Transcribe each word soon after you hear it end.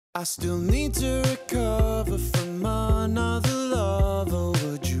I still need to recover from another love. Or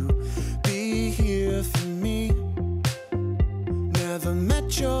would you be here for me? Never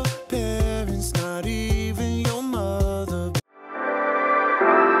met your parents, not even your mother.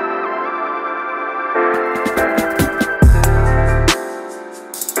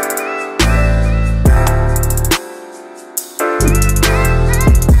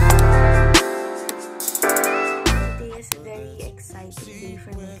 Exciting day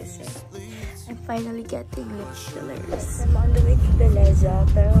for me kasi I'm finally getting lip fillers. I'm on the way to Bellezza,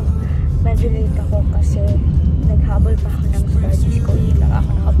 pero medyo late ako kasi naghabol pa ako ng studies ko. Hindi lang ako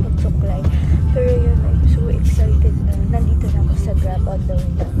nakapagsuklay. Pero yun, I'm so excited na nandito na ako sa Grab on the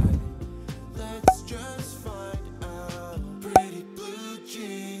way na. Let's just find out. Pretty blue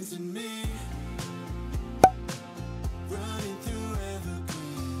jeans and me running through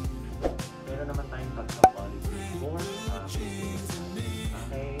evergreen. Meron naman tayong tatlong policy.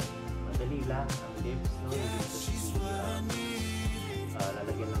 Okay, madali lang ang lips, no?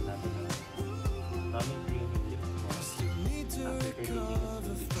 Lalagyan lang natin ng numbing cream yung lips mo. After 30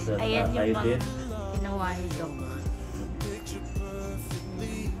 minutes, Ayan yung mga ginawa ni Doc.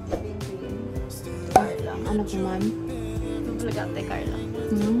 Carla. Ano po, ma'am? Nag-vlog ate Carla.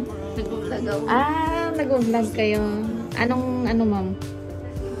 Nag-vlog ako. Nag-vlog kayo. Anong ma'am?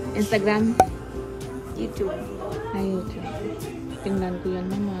 Instagram? YouTube. YouTube. Tingnan ko yan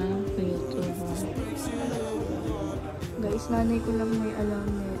naman sa YouTube. Guys, nanay ko lang may alam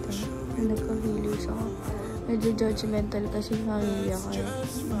nito. Nagka-healers ako. Medyo judgmental kasi family ako.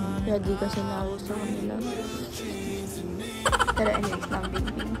 Kaya di kasi na ako sa kanila. Pero anyways,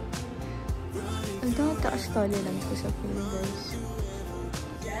 nang-bing-bing. Ang taas tolerance ko sa feeling, guys.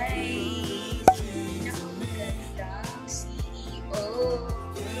 Guys, pinakamagandang CEO.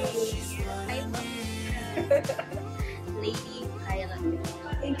 Hi, ma'am. Lady Highland.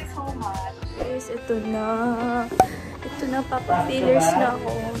 Thank you so much. Guys, ito na. Ito na, papa-fillers na ako.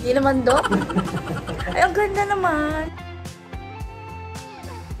 Hindi naman, Doc. Ay, ang ganda naman.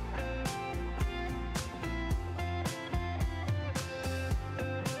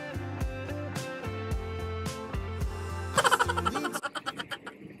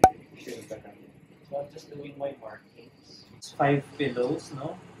 so I'm just doing my markings. It's 5 pillows,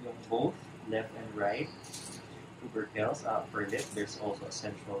 no? Yung both, left and right. Tubercles, upper lip. There's also a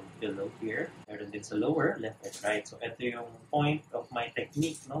central pillow here. Meron din sa lower, left and right. So ito yung point of my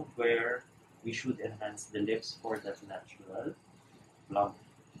technique, no? Where we should enhance the lips for that natural plump.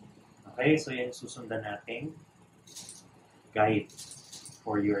 Okay, so yan susundan nating guide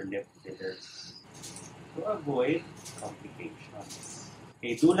for your lip fillers to avoid complications.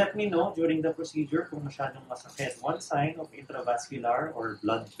 Okay, do let me know during the procedure kung masyadong masakit. One sign of intravascular or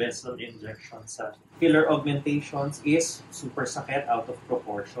blood vessel injection sa filler augmentations is super sakit, out of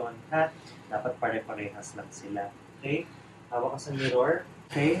proportion. Ha? Dapat pare-parehas lang sila. Okay? Hawak ka sa mirror.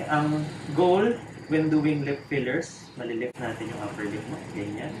 Okay? Ang goal when doing lip fillers, malilift natin yung upper lip mo.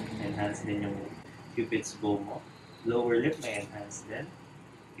 Ganyan. Enhance din yung cupid's bow mo. Lower lip may enhance din.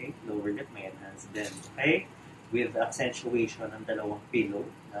 Okay? Lower lip may enhance din. Okay? With accentuation ng dalawang pillow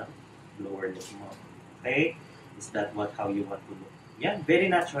ng lower lip mo. Okay? Is that how you want to look? Yan,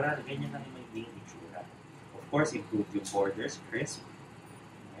 very natural. Ganyan lang yung magiging itsura. Of course, improve yung borders, crisp.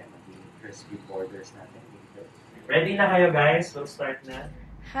 Yan, magiging crisp yung borders natin. Ready na kayo, guys? We'll start na.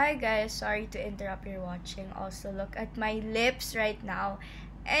 Hi guys, sorry to interrupt your watching. Also, look at my lips right now.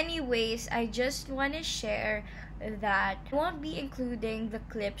 Anyways, I just want to share that I won't be including the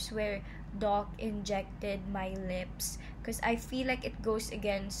clips where Doc injected my lips because I feel like it goes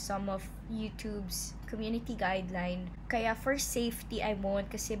against some of YouTube's community guideline. Kaya for safety, I won't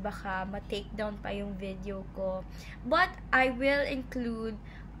kasi baka ma-takedown pa yung video ko. But I will include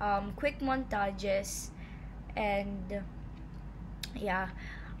quick montages and yeah.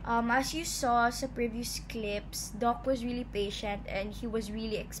 As you saw sa previous clips, Doc was really patient and he was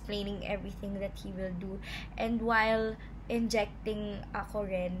really explaining everything that he will do. And while injecting ako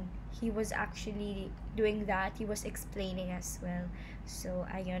rin, he was actually doing that. He was explaining as well. So,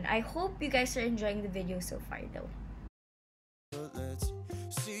 ayun. I hope you guys are enjoying the video so far though. Let's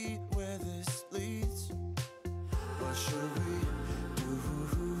see where this leads. What should we do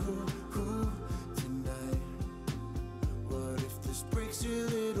tonight? What if this breaks your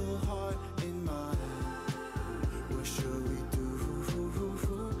little heart in mine? What should we do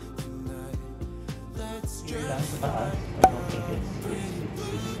tonight? Let's just I don't think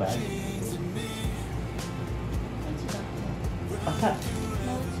it's bad.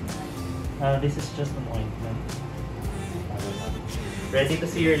 This is just an ointment. Ready to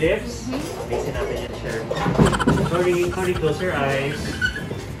see your lips? Basic natin yung share. Sorry, close your eyes.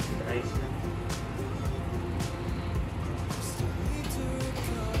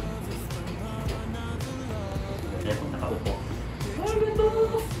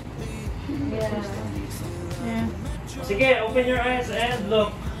 open your eyes and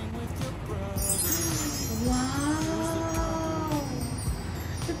look. Wow!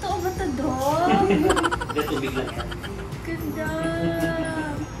 Totoo ba ito, Dog? Hindi, tubig lang yan. Ganda!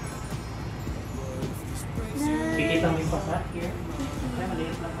 Kikita mo yung pasa here. Okay,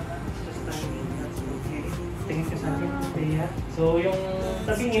 maliit lang pala. Just tiny. That's okay. Tingin ka sa akin, Thea. So, yung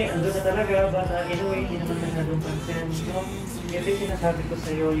tabingi, andun na talaga. But anyway, hindi naman masyadong pansin. So, yun din sinasabi ko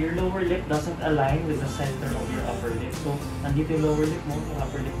sa'yo, your lower lip doesn't align with the center of your upper lip. So, nandito yung lower lip mo, yung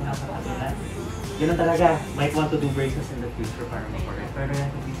upper lip mo nasa kabila. Yun talaga. Might want to do braces in the future para ma-correct. Pero yan,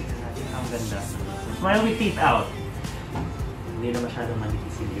 kung titignan natin, ang ganda. Smile with teeth out. Hindi na masyadong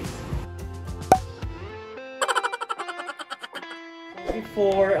manipis yung lips.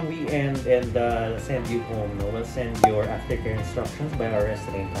 Before we end and send you home, we'll send your aftercare instructions by our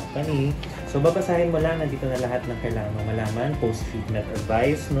Restylane company. So, babasahin mo lang, nandito na lahat ng kailangan mong malaman, post-treatment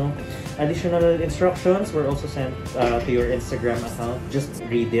advice, no? Additional instructions were also sent to your Instagram account. Just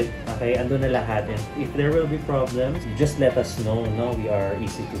read it, okay? Ando na lahat. And if there will be problems, just let us know, no? We are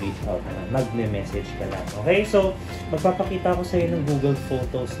easy to reach out. Mag-message ka lang, okay? So, magpapakita ko sa'yo ng Google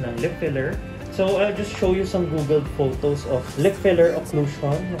Photos ng lip filler. So, I'll just show you some Google photos of lip filler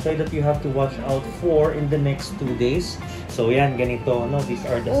occlusion, okay, that you have to watch out for in the next 2 days. So, yan, ganito, no? These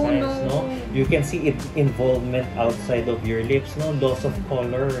are the signs, no? You can see it involvement outside of your lips, no? Loss of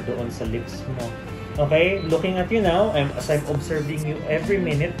color doon sa lips mo. Okay, looking at you now, as I'm observing you every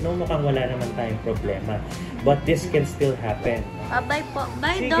minute, no, mukhang wala naman tayong problema. But this can still happen. Bye-bye po.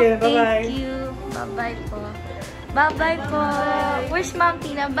 Bye, Sige, Doc. bye-bye. Thank you. Bye-bye po. Bye-bye po. Where's Ma'am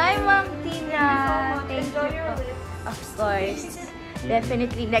Tina? Bye, Ma'am Tina. Thank you po. Of course.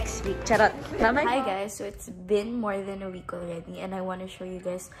 Definitely next week. Charot. Bye-bye. Hi guys. So it's been more than a week already and I want to show you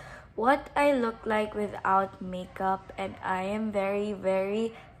guys what I look like without makeup and I am very,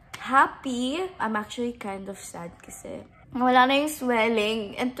 very happy. I'm actually kind of sad kasi wala na yung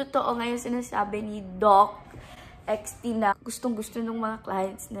swelling. And totoo nga yung sinasabi ni Doc XT na gustong-gusto ng mga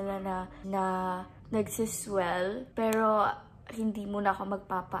clients nila na nagsiswell, pero hindi muna ako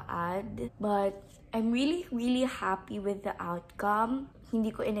magpapa-add. But I'm really, really happy with the outcome.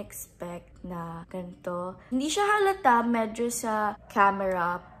 Hindi ko in-expect na ganito. Hindi siya halata medyo sa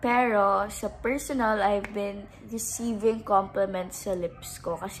camera, pero sa personal, I've been receiving compliments sa lips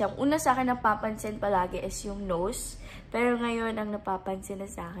ko. Kasi ang una sa akin napapansin palagi is yung nose. Pero ngayon, ang napapansin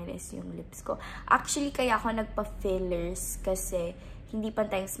na sa akin is yung lips ko. Actually, kaya ako nagpa-fillers kasi hindi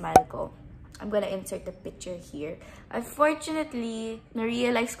pantay yung smile ko. I'm gonna insert a picture here. Unfortunately,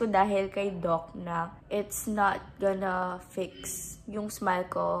 na-realize ko dahil kay Doc na it's not gonna fix yung smile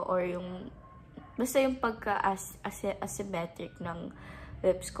ko or yung basta yung pagka-asymmetric ng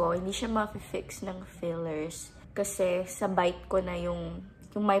lips ko. Hindi siya ma-fix ng fillers kasi sa bite ko na yung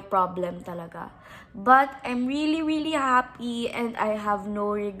may problem talaga. But I'm really, really happy and I have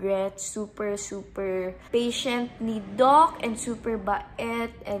no regrets. Super, super patient ni Doc and super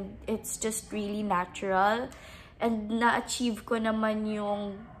bait and it's just really natural. And na-achieve ko naman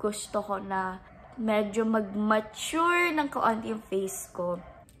yung gusto ko na medyo mag-mature ng kaunti yung face ko.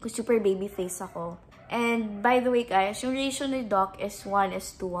 Kasi super baby face ako. And by the way guys, yung ratio ni Doc is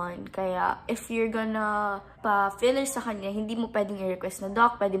 1:1. Kaya if you're gonna pa-filler sa kanya, hindi mo pwedeng i-request na,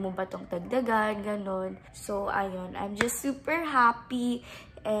 Doc, pwede mo ba itong dagdagan, ganun. So ayun, I'm just super happy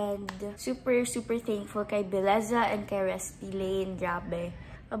and super, super thankful kay Bellezza and kay Restylane. Grabe.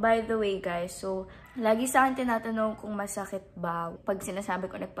 By the way guys, so lagi sa akin tinatanong kung masakit ba pag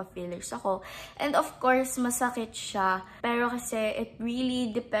sinasabi ko nagpa-fillers ako. And of course, masakit siya. Pero kasi it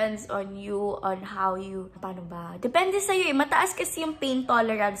really depends on you, on how you, paano ba? Depende sa'yo eh. Mataas kasi yung pain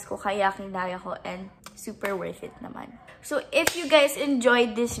tolerance ko, kaya kinaya ko and super worth it naman. So if you guys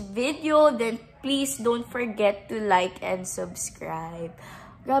enjoyed this video, then please don't forget to like and subscribe.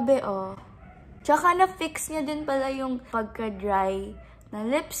 Grabe oh. Tsaka na-fix niya din pala yung pagka-dry na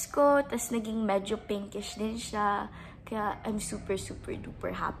lips ko, tas naging medyo pinkish din siya. Kaya I'm super, super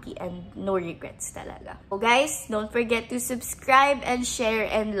duper happy and no regrets talaga. So guys, don't forget to subscribe and share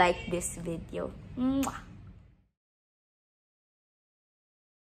and like this video. Mwah!